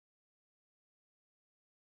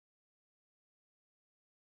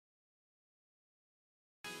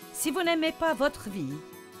Si vous n'aimez pas votre vie,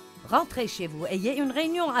 rentrez chez vous, ayez une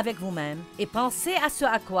réunion avec vous-même et pensez à ce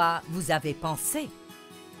à quoi vous avez pensé.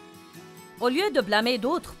 Au lieu de blâmer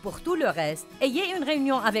d'autres pour tout le reste, ayez une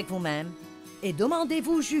réunion avec vous-même et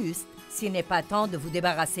demandez-vous juste s'il n'est pas temps de vous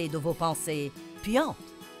débarrasser de vos pensées puantes.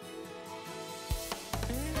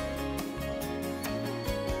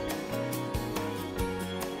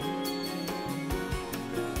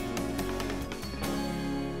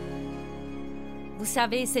 Vous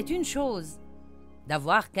savez, c'est une chose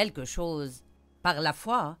d'avoir quelque chose par la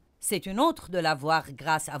foi, c'est une autre de l'avoir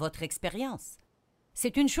grâce à votre expérience.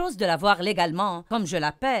 C'est une chose de l'avoir légalement, comme je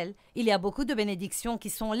l'appelle, il y a beaucoup de bénédictions qui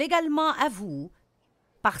sont légalement à vous,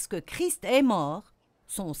 parce que Christ est mort,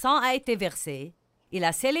 son sang a été versé, il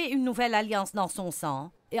a scellé une nouvelle alliance dans son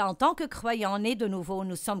sang, et en tant que croyants nés de nouveau,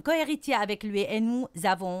 nous sommes cohéritiers avec lui et nous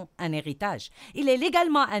avons un héritage. Il est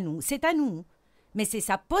légalement à nous, c'est à nous, mais c'est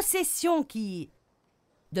sa possession qui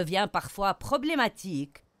devient parfois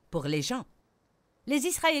problématique pour les gens. Les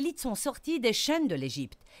Israélites sont sortis des chaînes de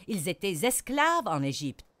l'Égypte. Ils étaient esclaves en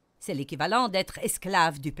Égypte. C'est l'équivalent d'être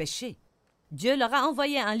esclaves du péché. Dieu leur a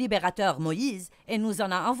envoyé un libérateur, Moïse, et nous en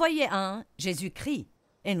a envoyé un, Jésus-Christ.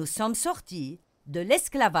 Et nous sommes sortis de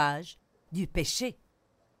l'esclavage du péché.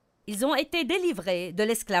 Ils ont été délivrés de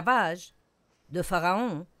l'esclavage de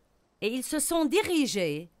Pharaon, et ils se sont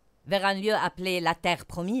dirigés vers un lieu appelé la terre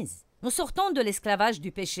promise. Nous sortons de l'esclavage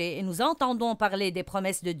du péché et nous entendons parler des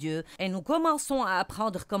promesses de Dieu et nous commençons à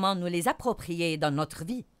apprendre comment nous les approprier dans notre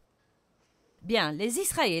vie. Bien, les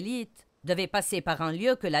Israélites devaient passer par un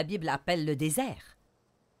lieu que la Bible appelle le désert.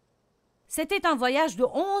 C'était un voyage de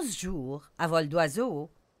 11 jours à vol d'oiseau,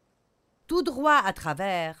 tout droit à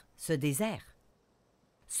travers ce désert.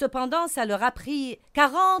 Cependant, ça leur a pris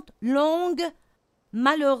 40 longues,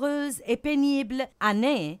 malheureuses et pénibles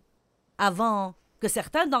années avant que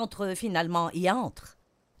certains d'entre eux finalement y entrent.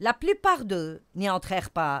 La plupart d'eux n'y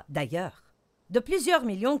entrèrent pas d'ailleurs. De plusieurs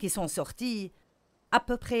millions qui sont sortis, à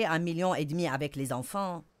peu près 1,5 million avec les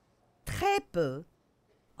enfants, très peu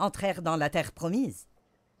entrèrent dans la terre promise.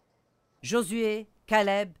 Josué,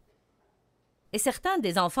 Caleb, et certains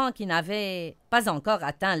des enfants qui n'avaient pas encore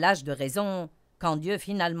atteint l'âge de raison, quand Dieu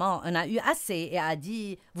finalement en a eu assez et a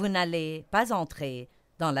dit « Vous n'allez pas entrer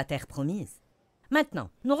dans la terre promise ». Maintenant,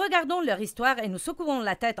 nous regardons leur histoire et nous secouons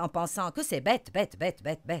la tête en pensant que c'est bête.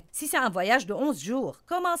 Si c'est un voyage de 11 jours,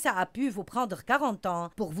 comment ça a pu vous prendre 40 ans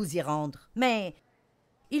pour vous y rendre? Mais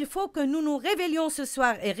il faut que nous nous révélions ce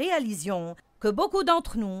soir et réalisions que beaucoup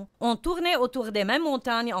d'entre nous ont tourné autour des mêmes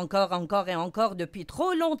montagnes encore depuis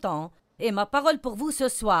trop longtemps. Et ma parole pour vous ce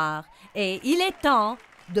soir est il est temps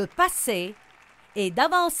de passer et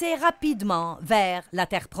d'avancer rapidement vers la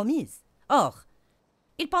terre promise. Or,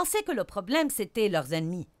 ils pensaient que le problème, c'était leurs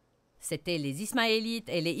ennemis. C'était les Ismaélites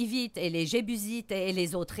et les Hivites et les Jébusites et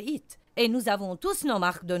les autres Hites. Et nous avons tous nos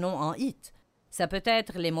marques de nom en Hites. Ça peut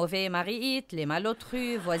être les mauvais maris Hites, les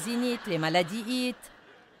malotrus, voisinites, les maladies Hites,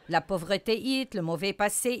 la pauvreté Hite, le mauvais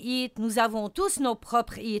passé Hite. Nous avons tous nos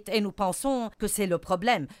propres Hites et nous pensons que c'est le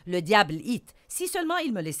problème, le diable Hite. Si seulement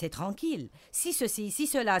il me laissait tranquille. Si ceci, si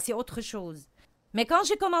cela, c'est autre chose. Mais quand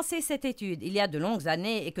j'ai commencé cette étude, il y a de longues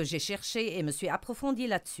années, et que j'ai cherché et me suis approfondi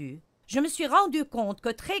là-dessus, je me suis rendu compte que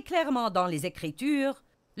très clairement dans les Écritures,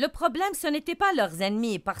 le problème, ce n'était pas leurs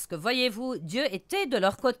ennemis, parce que, voyez-vous, Dieu était de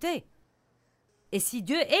leur côté. Et si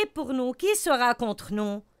Dieu est pour nous, qui sera contre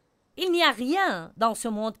nous? Il n'y a rien dans ce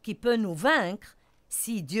monde qui peut nous vaincre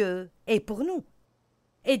si Dieu est pour nous.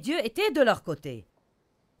 Et Dieu était de leur côté.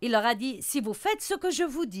 Il leur a dit, si vous faites ce que je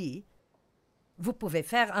vous dis, vous pouvez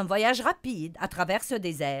faire un voyage rapide à travers ce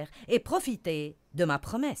désert et profiter de ma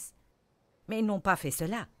promesse. Mais ils n'ont pas fait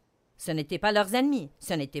cela. Ce n'étaient pas leurs ennemis.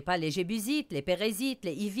 Ce n'étaient pas les Jébusites, les Pérézites,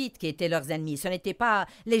 les Hivites qui étaient leurs ennemis. Ce n'étaient pas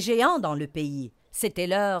les géants dans le pays. C'était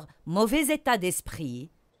leur mauvais état d'esprit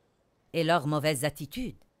et leur mauvaise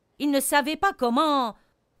attitude. Ils ne savaient pas comment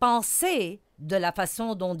penser de la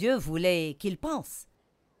façon dont Dieu voulait qu'ils pensent.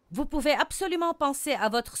 Vous pouvez absolument penser à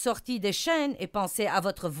votre sortie des chaînes et penser à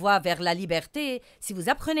votre voie vers la liberté si vous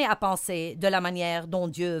apprenez à penser de la manière dont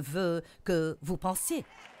Dieu veut que vous pensiez.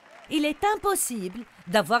 Il est impossible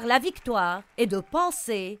d'avoir la victoire et de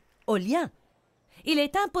penser au lien. Il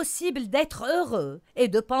est impossible d'être heureux et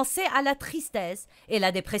de penser à la tristesse et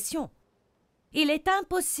la dépression. Il est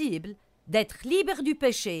impossible d'être libre du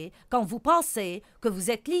péché quand vous pensez que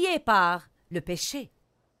vous êtes lié par le péché.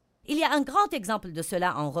 Il y a un grand exemple de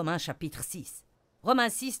cela en Romains chapitre 6. Romains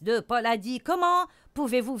 6, 2, Paul a dit « Comment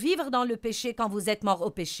pouvez-vous vivre dans le péché quand vous êtes mort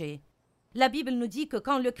au péché ?» La Bible nous dit que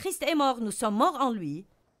quand le Christ est mort, nous sommes morts en lui,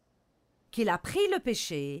 qu'il a pris le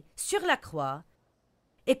péché sur la croix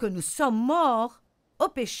et que nous sommes morts au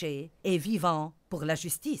péché et vivant pour la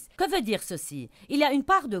justice. Que veut dire ceci? Il y a une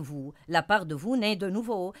part de vous, la part de vous née de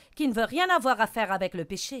nouveau, qui ne veut rien avoir à faire avec le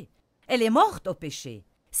péché. Elle est morte au péché.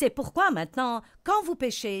 C'est pourquoi maintenant, quand vous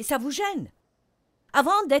péchez, ça vous gêne.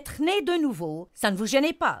 Avant d'être né de nouveau, ça ne vous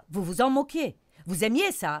gênait pas, vous vous en moquiez. Vous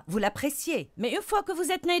aimiez ça, vous l'appréciez. Mais une fois que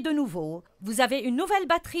vous êtes né de nouveau, vous avez une nouvelle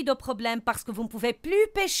batterie de problèmes parce que vous ne pouvez plus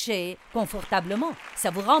pécher confortablement. Ça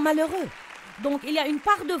vous rend malheureux. Donc, il y a une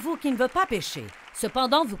part de vous qui ne veut pas pécher.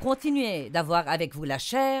 Cependant, vous continuez d'avoir avec vous la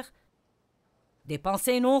chair, des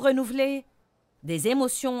pensées non renouvelées, des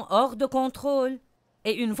émotions hors de contrôle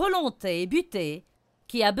et une volonté butée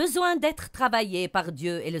qui a besoin d'être travaillée par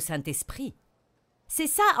Dieu et le Saint-Esprit. C'est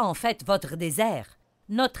ça, en fait, votre désert.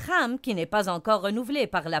 Notre âme qui n'est pas encore renouvelée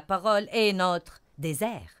par la parole est notre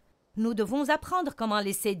désert. Nous devons apprendre comment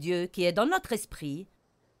laisser Dieu, qui est dans notre esprit,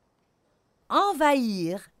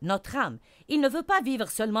 envahir notre âme. Il ne veut pas vivre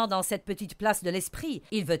seulement dans cette petite place de l'esprit.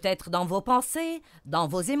 Il veut être dans vos pensées, dans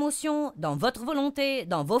vos émotions, dans votre volonté,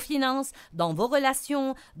 dans vos finances, dans vos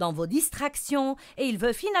relations, dans vos distractions, et il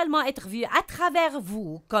veut finalement être vu à travers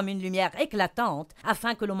vous comme une lumière éclatante,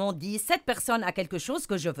 afin que le monde dise « Cette personne a quelque chose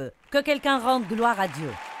que je veux », que quelqu'un rende gloire à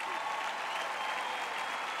Dieu.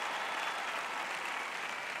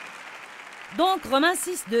 Donc, Romains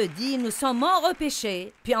 6,2 dit « Nous sommes morts au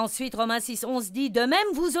péché », puis ensuite Romains 6,11 dit « De même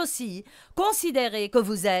vous aussi, considérez que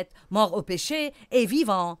vous êtes morts au péché et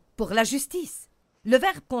vivants pour la justice ». Le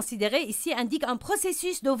verbe « considérer » ici indique un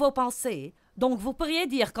processus de vos pensées. Donc, vous pourriez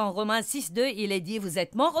dire qu'en Romains 6,2 il est dit « Vous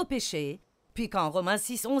êtes morts au péché », puis qu'en Romains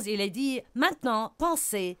 6,11 il est dit « Maintenant,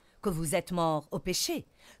 pensez que vous êtes morts au péché.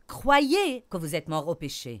 Croyez que vous êtes morts au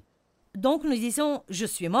péché. » Donc nous disons « Je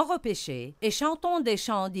suis mort au péché » et chantons des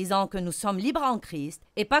chants disant que nous sommes libres en Christ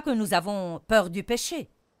et pas que nous avons peur du péché.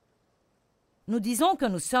 Nous disons que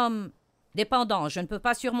nous sommes dépendants, je ne peux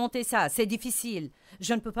pas surmonter ça, c'est difficile,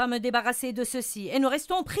 je ne peux pas me débarrasser de ceci et nous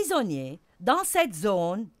restons prisonniers dans cette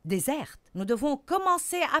zone déserte. Nous devons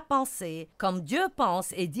commencer à penser comme Dieu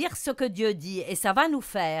pense et dire ce que Dieu dit et ça va nous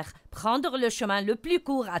faire prendre le chemin le plus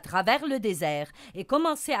court à travers le désert et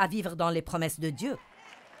commencer à vivre dans les promesses de Dieu.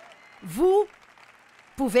 Vous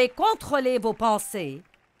pouvez contrôler vos pensées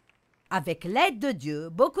avec l'aide de Dieu,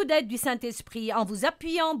 beaucoup d'aide du Saint-Esprit, en vous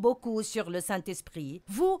appuyant beaucoup sur le Saint-Esprit.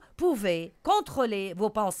 Vous pouvez contrôler vos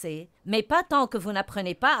pensées, mais pas tant que vous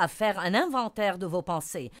n'apprenez pas à faire un inventaire de vos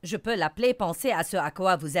pensées. Je peux l'appeler « penser à ce à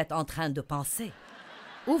quoi vous êtes en train de penser ».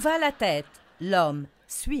 Où va la tête, l'homme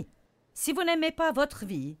suit. Si vous n'aimez pas votre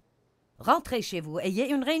vie, rentrez chez vous, ayez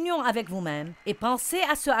une réunion avec vous-même et pensez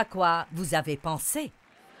à ce à quoi vous avez pensé.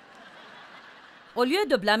 Au lieu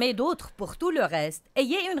de blâmer d'autres pour tout le reste,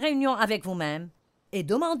 ayez une réunion avec vous-même et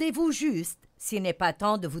demandez-vous juste s'il n'est pas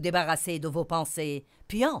temps de vous débarrasser de vos pensées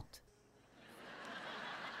puantes.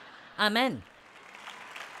 Amen.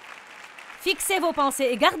 Fixez vos pensées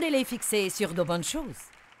et gardez-les fixées sur de bonnes choses.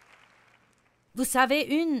 Vous savez,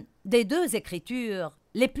 une des deux écritures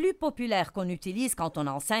les plus populaires qu'on utilise quand on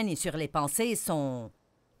enseigne sur les pensées sont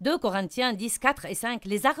 2 Corinthiens 10, 4 et 5,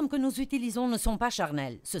 les armes que nous utilisons ne sont pas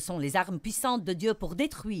charnelles. Ce sont les armes puissantes de Dieu pour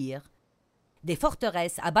détruire des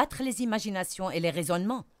forteresses, abattre les imaginations et les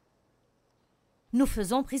raisonnements. Nous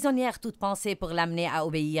faisons prisonnière toute pensée pour l'amener à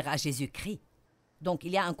obéir à Jésus-Christ. Donc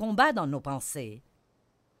il y a un combat dans nos pensées.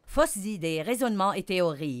 Fausses idées, raisonnements et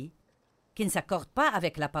théories qui ne s'accordent pas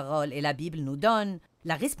avec la parole et la Bible nous donnent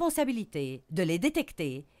la responsabilité de les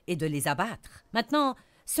détecter et de les abattre. Maintenant,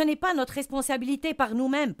 ce n'est pas notre responsabilité par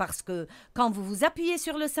nous-mêmes parce que quand vous vous appuyez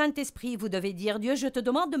sur le Saint-Esprit, vous devez dire « Dieu, je te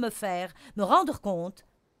demande de me rendre compte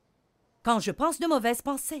quand je pense de mauvaises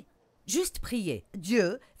pensées. » Juste prier. «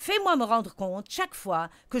 Dieu, fais-moi me rendre compte chaque fois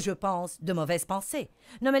que je pense de mauvaises pensées.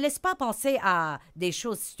 Ne me laisse pas penser à des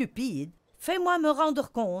choses stupides. Fais-moi me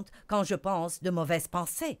rendre compte quand je pense de mauvaises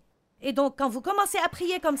pensées. » Et donc, quand vous commencez à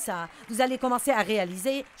prier comme ça, vous allez commencer à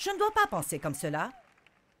réaliser « Je ne dois pas penser comme cela.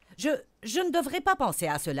 Je ne devrais pas penser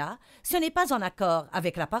à cela. Ce n'est pas en accord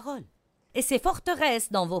avec la parole. » Et ces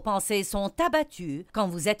forteresses dans vos pensées sont abattues quand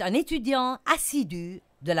vous êtes un étudiant assidu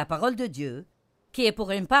de la parole de Dieu, qui est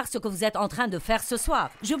pour une part ce que vous êtes en train de faire ce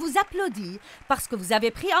soir. Je vous applaudis parce que vous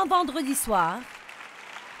avez pris un vendredi soir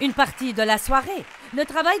une partie de la soirée. Le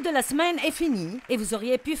travail de la semaine est fini et vous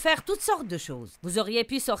auriez pu faire toutes sortes de choses. Vous auriez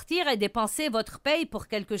pu sortir et dépenser votre paye pour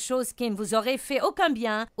quelque chose qui ne vous aurait fait aucun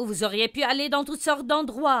bien, ou vous auriez pu aller dans toutes sortes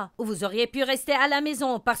d'endroits, ou vous auriez pu rester à la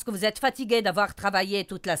maison parce que vous êtes fatigué d'avoir travaillé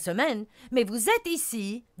toute la semaine. Mais vous êtes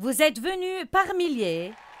ici, vous êtes venus par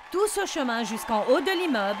milliers, tout ce chemin jusqu'en haut de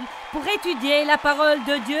l'immeuble pour étudier la parole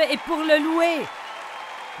de Dieu et pour le louer.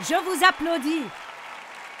 Je vous applaudis.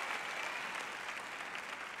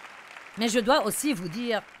 Mais je dois aussi vous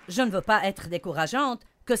dire, je ne veux pas être décourageante,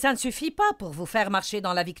 que ça ne suffit pas pour vous faire marcher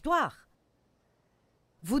dans la victoire.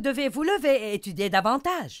 Vous devez vous lever et étudier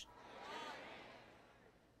davantage.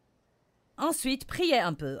 Ensuite, priez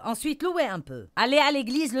un peu. Ensuite, louez un peu. Allez à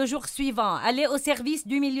l'église le jour suivant. Allez au service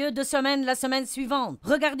du milieu de semaine la semaine suivante.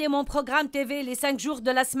 Regardez mon programme TV les 5 jours de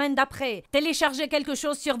la semaine d'après. Téléchargez quelque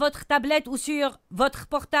chose sur votre tablette ou sur votre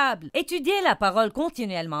portable. Étudiez la parole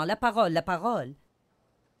continuellement. La parole.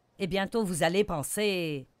 Et bientôt, vous allez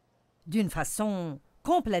penser d'une façon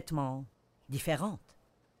complètement différente.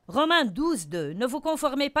 Romains 12:2. Ne vous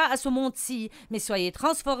conformez pas à ce monde-ci, mais soyez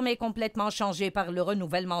transformés, complètement changés par le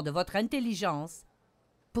renouvellement de votre intelligence,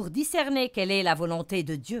 pour discerner quelle est la volonté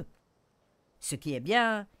de Dieu, ce qui est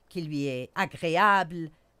bien, qui lui est agréable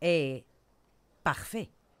et parfait.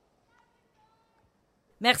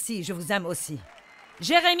 Merci, je vous aime aussi.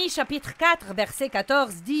 Jérémie chapitre 4, verset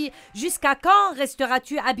 14 dit « Jusqu'à quand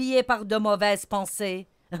resteras-tu habillé par de mauvaises pensées ?»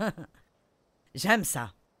 J'aime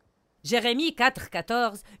ça. Jérémie 4,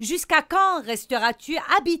 14 « Jusqu'à quand resteras-tu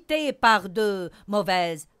habité par de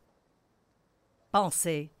mauvaises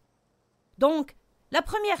pensées ?» Donc, la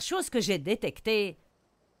première chose que j'ai détectée,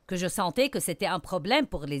 que je sentais que c'était un problème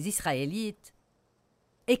pour les Israélites,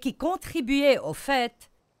 et qui contribuait au fait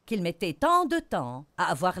qu'ils mettaient tant de temps à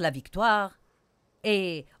avoir la victoire,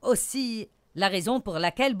 et aussi la raison pour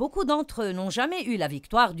laquelle beaucoup d'entre eux n'ont jamais eu la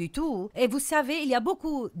victoire du tout. Et vous savez, il y a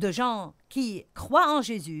beaucoup de gens qui croient en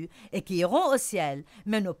Jésus et qui iront au ciel,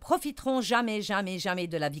 mais ne profiteront jamais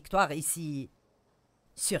de la victoire ici,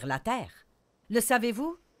 sur la terre. Le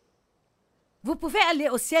savez-vous? Vous pouvez aller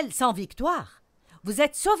au ciel sans victoire. Vous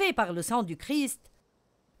êtes sauvés par le sang du Christ,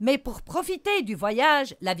 mais pour profiter du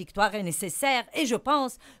voyage, la victoire est nécessaire et je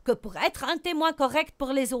pense que pour être un témoin correct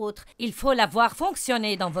pour les autres, il faut la voir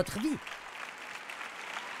fonctionner dans votre vie.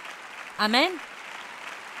 Amen.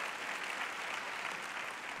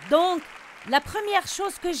 Donc, la première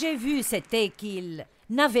chose que j'ai vue, c'était qu'ils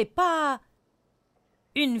n'avaient pas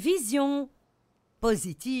une vision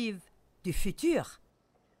positive du futur.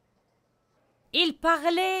 Ils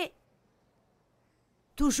parlaient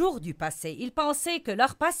toujours du passé. Ils pensaient que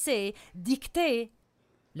leur passé dictait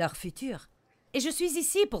leur futur. Et je suis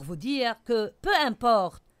ici pour vous dire que peu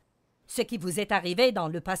importe ce qui vous est arrivé dans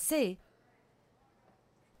le passé,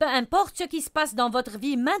 peu importe ce qui se passe dans votre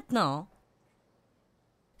vie maintenant,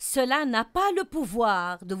 cela n'a pas le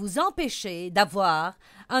pouvoir de vous empêcher d'avoir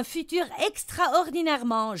un futur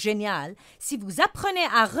extraordinairement génial si vous apprenez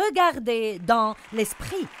à regarder dans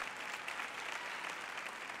l'esprit.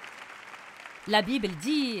 La Bible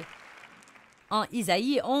dit, en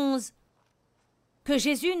Isaïe 11, que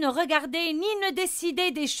Jésus ne regardait ni ne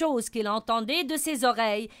décidait des choses qu'il entendait de ses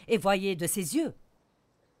oreilles et voyait de ses yeux.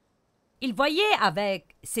 Il voyait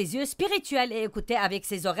avec ses yeux spirituels et écoutait avec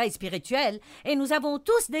ses oreilles spirituelles, et nous avons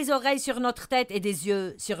tous des oreilles sur notre tête et des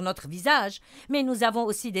yeux sur notre visage, mais nous avons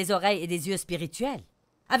aussi des oreilles et des yeux spirituels.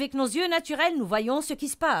 Avec nos yeux naturels, nous voyons ce qui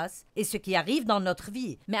se passe et ce qui arrive dans notre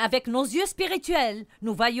vie, mais avec nos yeux spirituels,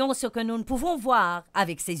 nous voyons ce que nous ne pouvons voir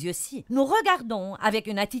avec ces yeux-ci. Nous regardons avec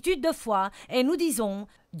une attitude de foi et nous disons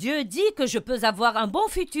 « Dieu dit que je peux avoir un bon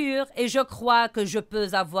futur et je crois que je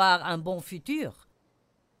peux avoir un bon futur. »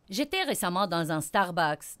 J'étais récemment dans un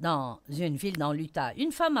Starbucks dans une ville dans l'Utah.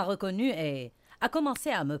 Une femme m'a reconnue et a commencé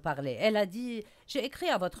à me parler. Elle a dit « J'ai écrit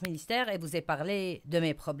à votre ministère et vous ai parlé de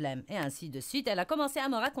mes problèmes. » Et ainsi de suite. Elle a commencé à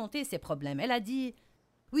me raconter ses problèmes. Elle a dit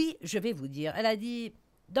 « Oui, je vais vous dire. » Elle a dit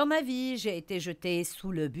 « Dans ma vie, j'ai été jetée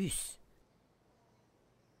sous le bus. »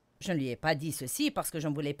 Je ne lui ai pas dit ceci parce que je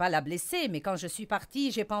ne voulais pas la blesser, mais quand je suis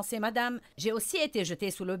partie, j'ai pensé « Madame, j'ai aussi été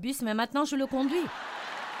jetée sous le bus, mais maintenant je le conduis. »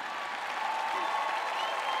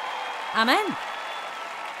 Amen.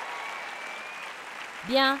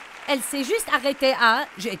 Bien, elle s'est juste arrêtée à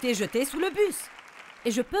 « j'ai été jetée sous le bus ».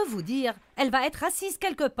 Et je peux vous dire, elle va être assise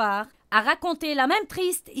quelque part à raconter la même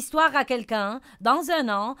triste histoire à quelqu'un dans 1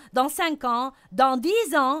 an, dans 5 ans, dans 10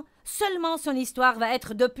 ans. Seulement son histoire va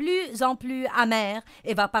être de plus en plus amère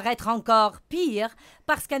et va paraître encore pire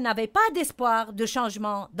parce qu'elle n'avait pas d'espoir de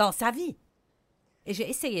changement dans sa vie. Et j'ai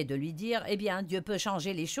essayé de lui dire, eh bien, Dieu peut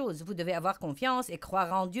changer les choses, vous devez avoir confiance et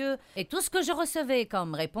croire en Dieu. Et tout ce que je recevais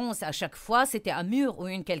comme réponse à chaque fois, c'était un mur ou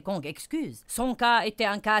une quelconque excuse. Son cas était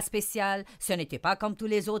un cas spécial, ce n'était pas comme tous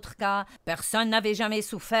les autres cas, personne n'avait jamais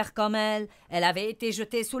souffert comme elle avait été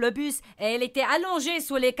jetée sous le bus et elle était allongée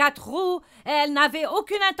sous les 4 roues et elle n'avait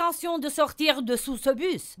aucune intention de sortir de sous ce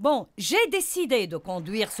bus. Bon, j'ai décidé de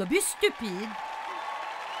conduire ce bus stupide.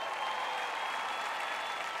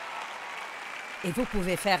 Et vous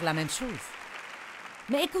pouvez faire la même chose.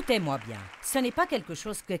 Mais écoutez-moi bien, ce n'est pas quelque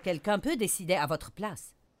chose que quelqu'un peut décider à votre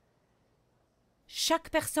place. Chaque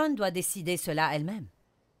personne doit décider cela elle-même.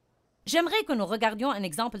 J'aimerais que nous regardions un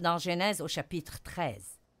exemple dans Genèse au chapitre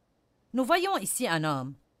 13. Nous voyons ici un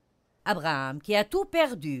homme, Abraham, qui a tout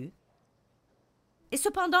perdu, et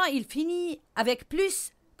cependant il finit avec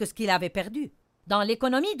plus que ce qu'il avait perdu. Dans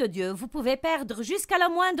l'économie de Dieu, vous pouvez perdre jusqu'à la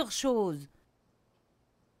moindre chose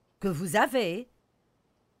que vous avez,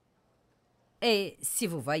 et si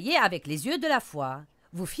vous voyez avec les yeux de la foi,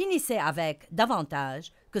 vous finissez avec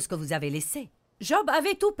davantage que ce que vous avez laissé. Job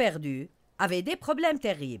avait tout perdu, avait des problèmes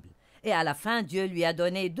terribles, et à la fin, Dieu lui a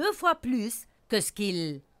donné 2 fois plus que ce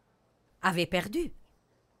qu'il avait perdu.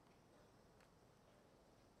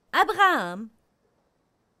 Abraham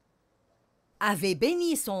avait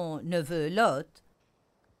béni son neveu Lot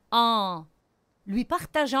en lui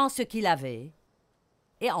partageant ce qu'il avait,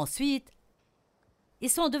 et ensuite, ils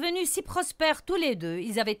sont devenus si prospères tous les deux,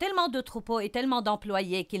 ils avaient tellement de troupeaux et tellement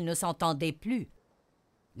d'employés qu'ils ne s'entendaient plus,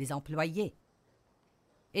 les employés.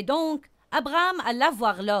 Et donc, Abraham, à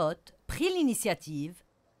l'avoir Lot, prit l'initiative,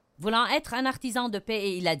 voulant être un artisan de paix,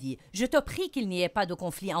 et il a dit « Je te prie qu'il n'y ait pas de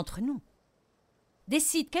conflit entre nous.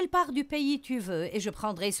 Décide quelle part du pays tu veux, et je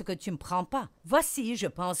prendrai ce que tu ne me prends pas. » Voici, je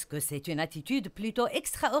pense que c'est une attitude plutôt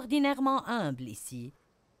extraordinairement humble ici,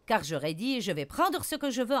 car j'aurais dit « Je vais prendre ce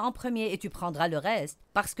que je veux en premier, et tu prendras le reste,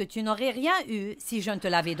 parce que tu n'aurais rien eu si je ne te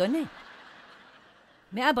l'avais donné. »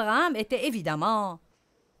 Mais Abraham était évidemment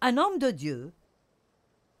un homme de Dieu,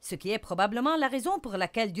 ce qui est probablement la raison pour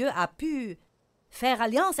laquelle Dieu a pu faire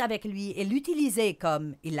alliance avec lui et l'utiliser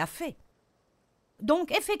comme il l'a fait. Donc,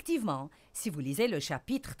 effectivement, si vous lisez le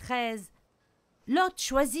chapitre 13, Lot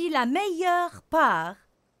choisit la meilleure part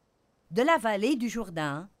de la vallée du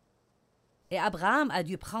Jourdain et Abraham a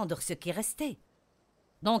dû prendre ce qui restait.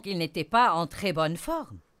 Donc, il n'était pas en très bonne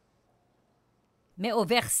forme. Mais au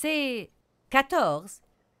verset 14,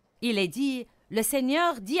 il est dit « Le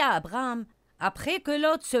Seigneur dit à Abraham, après que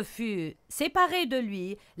Lot se fut séparé de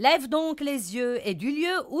lui, lève donc les yeux et du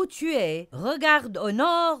lieu où tu es, regarde au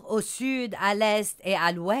nord, au sud, à l'est et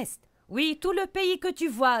à l'ouest. Oui, tout le pays que tu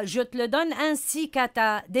vois, je te le donne ainsi qu'à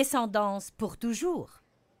ta descendance pour toujours. »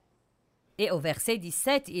 Et au verset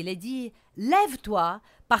 17, il est dit « Lève-toi,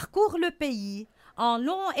 parcours le pays, en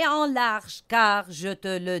long et en large, car je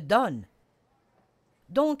te le donne. »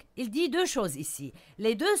 Donc, il dit 2 choses ici.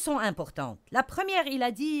 Les 2 sont importantes. La première, il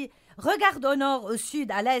a dit « Regarde au nord, au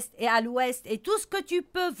sud, à l'est et à l'ouest, et tout ce que tu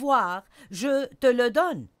peux voir, je te le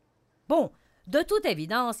donne. » Bon, de toute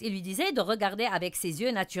évidence, il lui disait de regarder avec ses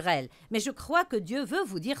yeux naturels. Mais je crois que Dieu veut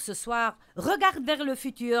vous dire ce soir « Regarde vers le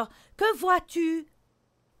futur. Que vois-tu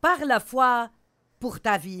par la foi pour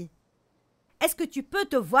ta vie? Est-ce que tu peux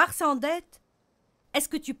te voir sans dette? Est-ce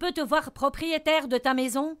que tu peux te voir propriétaire de ta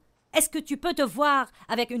maison? Est-ce que tu peux te voir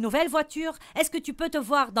avec une nouvelle voiture? Est-ce que tu peux te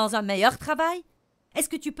voir dans un meilleur travail? Est-ce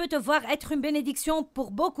que tu peux te voir être une bénédiction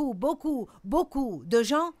pour beaucoup, beaucoup, beaucoup de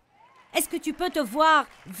gens? Est-ce que tu peux te voir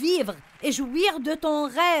vivre et jouir de ton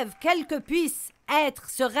rêve, quel que puisse être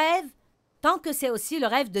ce rêve? Tant que c'est aussi le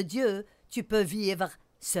rêve de Dieu, tu peux vivre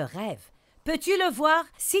ce rêve. Peux-tu le voir?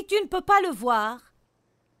 Si tu ne peux pas le voir,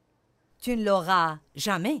 tu ne l'auras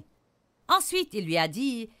jamais. Ensuite, il lui a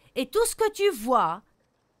dit, « Et tout ce que tu vois,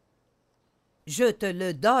 je te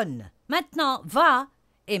le donne. Maintenant, va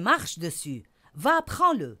et marche dessus. Va,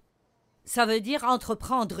 prends-le. » Ça veut dire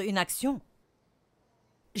entreprendre une action.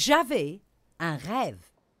 J'avais un rêve.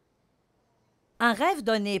 Un rêve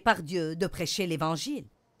donné par Dieu de prêcher l'Évangile.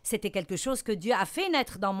 C'était quelque chose que Dieu a fait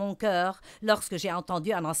naître dans mon cœur lorsque j'ai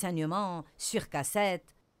entendu un enseignement sur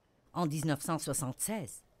cassette en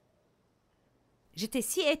 1976. J'étais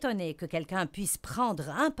si étonnée que quelqu'un puisse prendre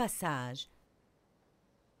un passage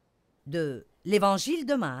de l'Évangile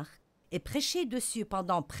de Marc et prêcher dessus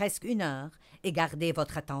pendant presque 1 heure et garder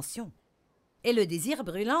votre attention. Et le désir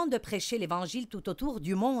brûlant de prêcher l'Évangile tout autour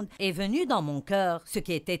du monde est venu dans mon cœur, ce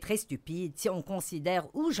qui était très stupide si on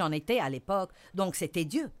considère où j'en étais à l'époque, donc c'était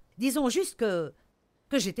Dieu. Disons juste que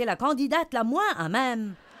j'étais la candidate la moins à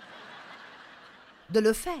même de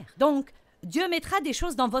le faire. Donc, Dieu mettra des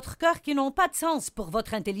choses dans votre cœur qui n'ont pas de sens pour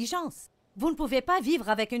votre intelligence. Vous ne pouvez pas vivre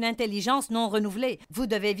avec une intelligence non renouvelée. Vous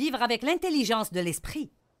devez vivre avec l'intelligence de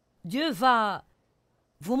l'esprit. Dieu va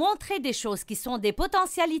vous montrer des choses qui sont des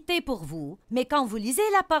potentialités pour vous, mais quand vous lisez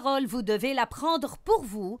la parole, vous devez la prendre pour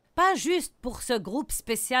vous, pas juste pour ce groupe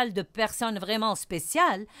spécial de personnes vraiment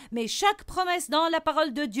spéciales, mais chaque promesse dans la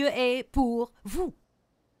parole de Dieu est pour vous.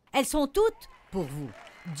 Elles sont toutes pour vous.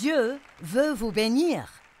 Dieu veut vous bénir.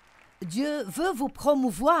 Dieu veut vous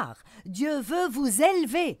promouvoir. Dieu veut vous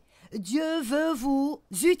élever. Dieu veut vous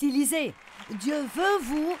utiliser. Dieu veut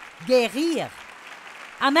vous guérir.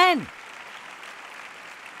 Amen.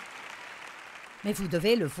 Mais vous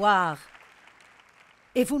devez le voir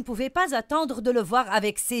Et vous ne pouvez pas attendre de le voir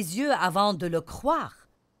avec ses yeux avant de le croire.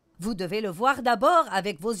 Vous devez le voir d'abord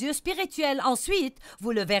avec vos yeux spirituels, ensuite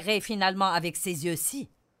vous le verrez finalement avec ces yeux-ci.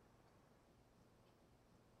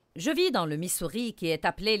 Je vis dans le Missouri qui est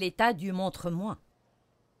appelé l'État du montre-moi.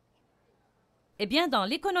 Eh bien, dans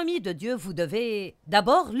l'économie de Dieu, vous devez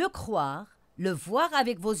d'abord le croire, le voir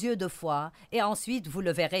avec vos yeux de foi, et ensuite vous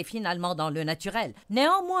le verrez finalement dans le naturel.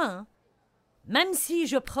 Néanmoins, même si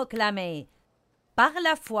je proclamais par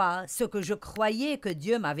la foi ce que je croyais que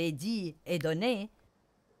Dieu m'avait dit et donné,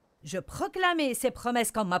 je proclamais ces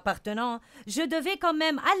promesses comme m'appartenant, je devais quand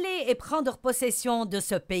même aller et prendre possession de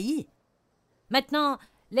ce pays. Maintenant,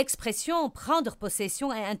 l'expression « prendre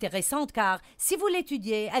possession » est intéressante car, si vous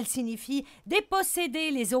l'étudiez, elle signifie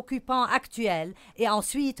déposséder les occupants actuels et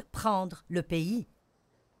ensuite prendre le pays.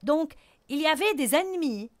 Donc, il y avait des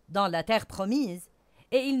ennemis dans la terre promise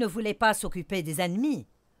et ils ne voulaient pas s'occuper des ennemis.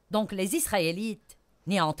 Donc, les Israélites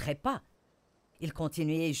n'y entraient pas. Ils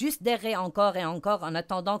continuaient juste d'errer encore et encore en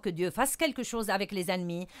attendant que Dieu fasse quelque chose avec les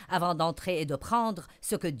ennemis avant d'entrer et de prendre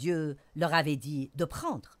ce que Dieu leur avait dit de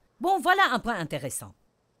prendre. Bon, voilà un point intéressant.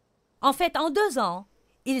 En fait, en 2 ans,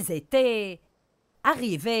 ils étaient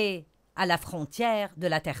arrivés à la frontière de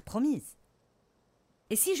la terre promise.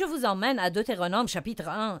 Et si je vous emmène à Deutéronome chapitre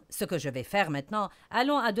 1, ce que je vais faire maintenant,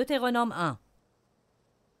 allons à Deutéronome 1.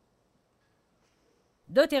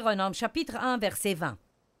 Deutéronome chapitre 1, verset 20.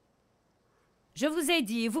 Je vous ai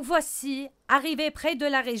dit, vous voici, arrivés près de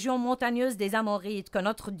la région montagneuse des Amorites que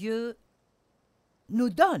notre Dieu nous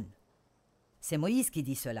donne. C'est Moïse qui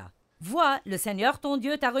dit cela. Vois, le Seigneur ton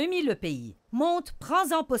Dieu t'a remis le pays. Monte,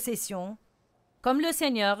 prends-en possession. Comme le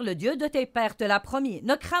Seigneur, le Dieu de tes pères, te l'a promis.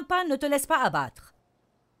 Ne crains pas, ne te laisse pas abattre.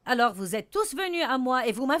 Alors vous êtes tous venus à moi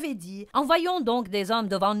et vous m'avez dit, envoyons donc des hommes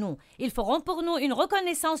devant nous. Ils feront pour nous une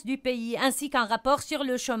reconnaissance du pays ainsi qu'un rapport sur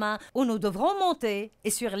le chemin où nous devrons monter et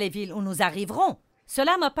sur les villes où nous arriverons.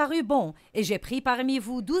 Cela m'a paru bon, et j'ai pris parmi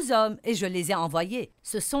vous 12 hommes et je les ai envoyés.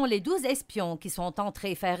 Ce sont les 12 espions qui sont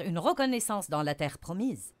entrés faire une reconnaissance dans la terre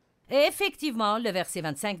promise. Et effectivement, le verset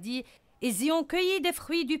 25 dit, « Ils y ont cueilli des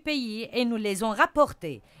fruits du pays et nous les ont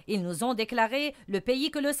rapportés. Ils nous ont déclaré, le pays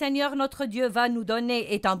que le Seigneur notre Dieu va nous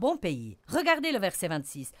donner est un bon pays. » Regardez le verset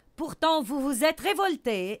 26. « Pourtant, vous vous êtes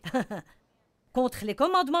révoltés contre les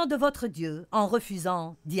commandements de votre Dieu en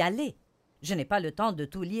refusant d'y aller. » Je n'ai pas le temps de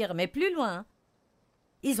tout lire, mais plus loin.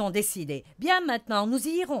 Ils ont décidé, « Bien maintenant, nous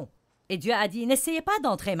y irons. » Et Dieu a dit, « N'essayez pas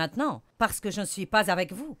d'entrer maintenant, parce que je ne suis pas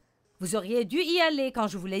avec vous. » Vous auriez dû y aller quand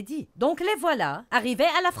je vous l'ai dit. Donc les voilà, arrivés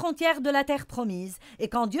à la frontière de la terre promise, et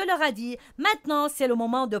quand Dieu leur a dit « Maintenant, c'est le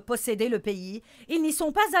moment de posséder le pays », ils n'y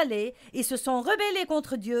sont pas allés, ils se sont rebellés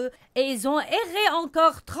contre Dieu, et ils ont erré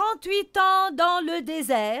encore 38 ans dans le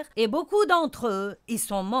désert, et beaucoup d'entre eux, ils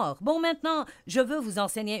sont morts. Bon, maintenant, je veux vous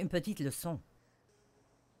enseigner une petite leçon.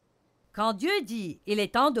 Quand Dieu dit « Il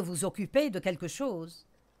est temps de vous occuper de quelque chose »,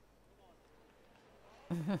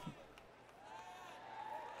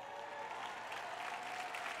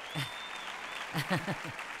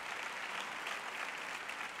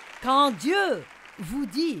 quand Dieu vous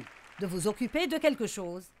dit de vous occuper de quelque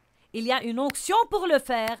chose, il y a une onction pour le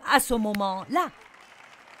faire à ce moment-là.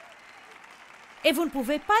 Et vous ne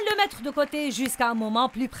pouvez pas le mettre de côté jusqu'à un moment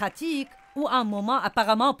plus pratique ou un moment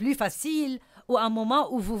apparemment plus facile ou un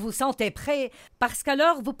moment où vous vous sentez prêt, parce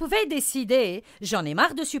qu'alors vous pouvez décider « J'en ai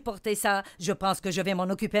marre de supporter ça, je pense que je vais m'en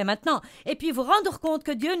occuper maintenant » et puis vous rendre compte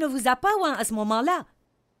que Dieu ne vous a pas oint à ce moment-là.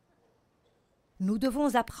 Nous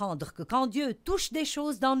devons apprendre que quand Dieu touche des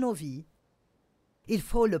choses dans nos vies, il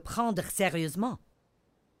faut le prendre sérieusement.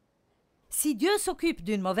 Si Dieu s'occupe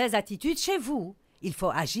d'une mauvaise attitude chez vous, il faut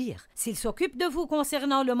agir. S'il s'occupe de vous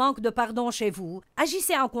concernant le manque de pardon chez vous,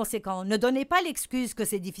 agissez en conséquent. Ne donnez pas l'excuse que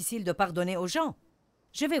c'est difficile de pardonner aux gens.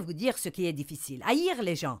 Je vais vous dire ce qui est difficile. Haïr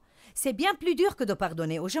les gens, c'est bien plus dur que de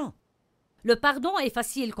pardonner aux gens. Le pardon est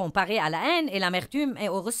facile comparé à la haine et l'amertume et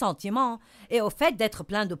au ressentiment et au fait d'être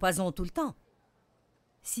plein de poison tout le temps.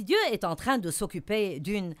 Si Dieu est en train de s'occuper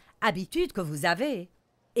d'une habitude que vous avez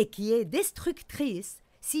et qui est destructrice,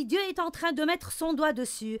 si Dieu est en train de mettre son doigt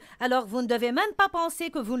dessus, alors vous ne devez même pas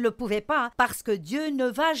penser que vous ne le pouvez pas, parce que Dieu ne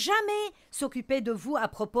va jamais s'occuper de vous à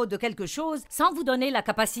propos de quelque chose sans vous donner la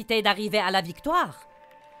capacité d'arriver à la victoire.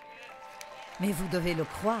 Mais vous devez le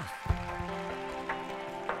croire.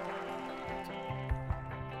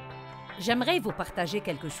 J'aimerais vous partager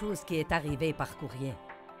quelque chose qui est arrivé par courrier.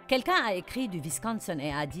 Quelqu'un a écrit du Wisconsin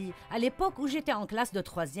et a dit « À l'époque où j'étais en classe de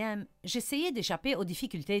 3e, j'essayais d'échapper aux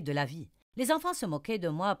difficultés de la vie. Les enfants se moquaient de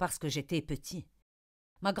moi parce que j'étais petit.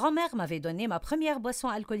 Ma grand-mère m'avait donné ma première boisson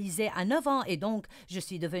alcoolisée à 9 ans et donc je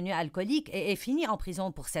suis devenu alcoolique et ai fini en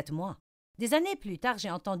prison pour 7 mois. Des années plus tard, j'ai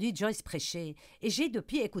entendu Joyce prêcher et j'ai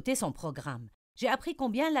depuis écouté son programme. J'ai appris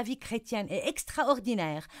combien la vie chrétienne est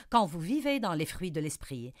extraordinaire quand vous vivez dans les fruits de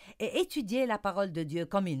l'esprit et étudiez la parole de Dieu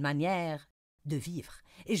comme une manière de vivre.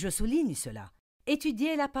 Et je souligne cela.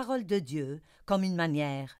 Étudiez la parole de Dieu comme une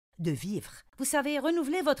manière de vivre. Vous savez,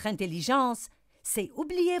 renouveler votre intelligence, c'est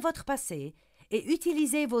oublier votre passé et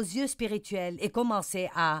utiliser vos yeux spirituels et commencer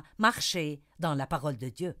à marcher dans la parole de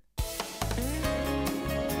Dieu.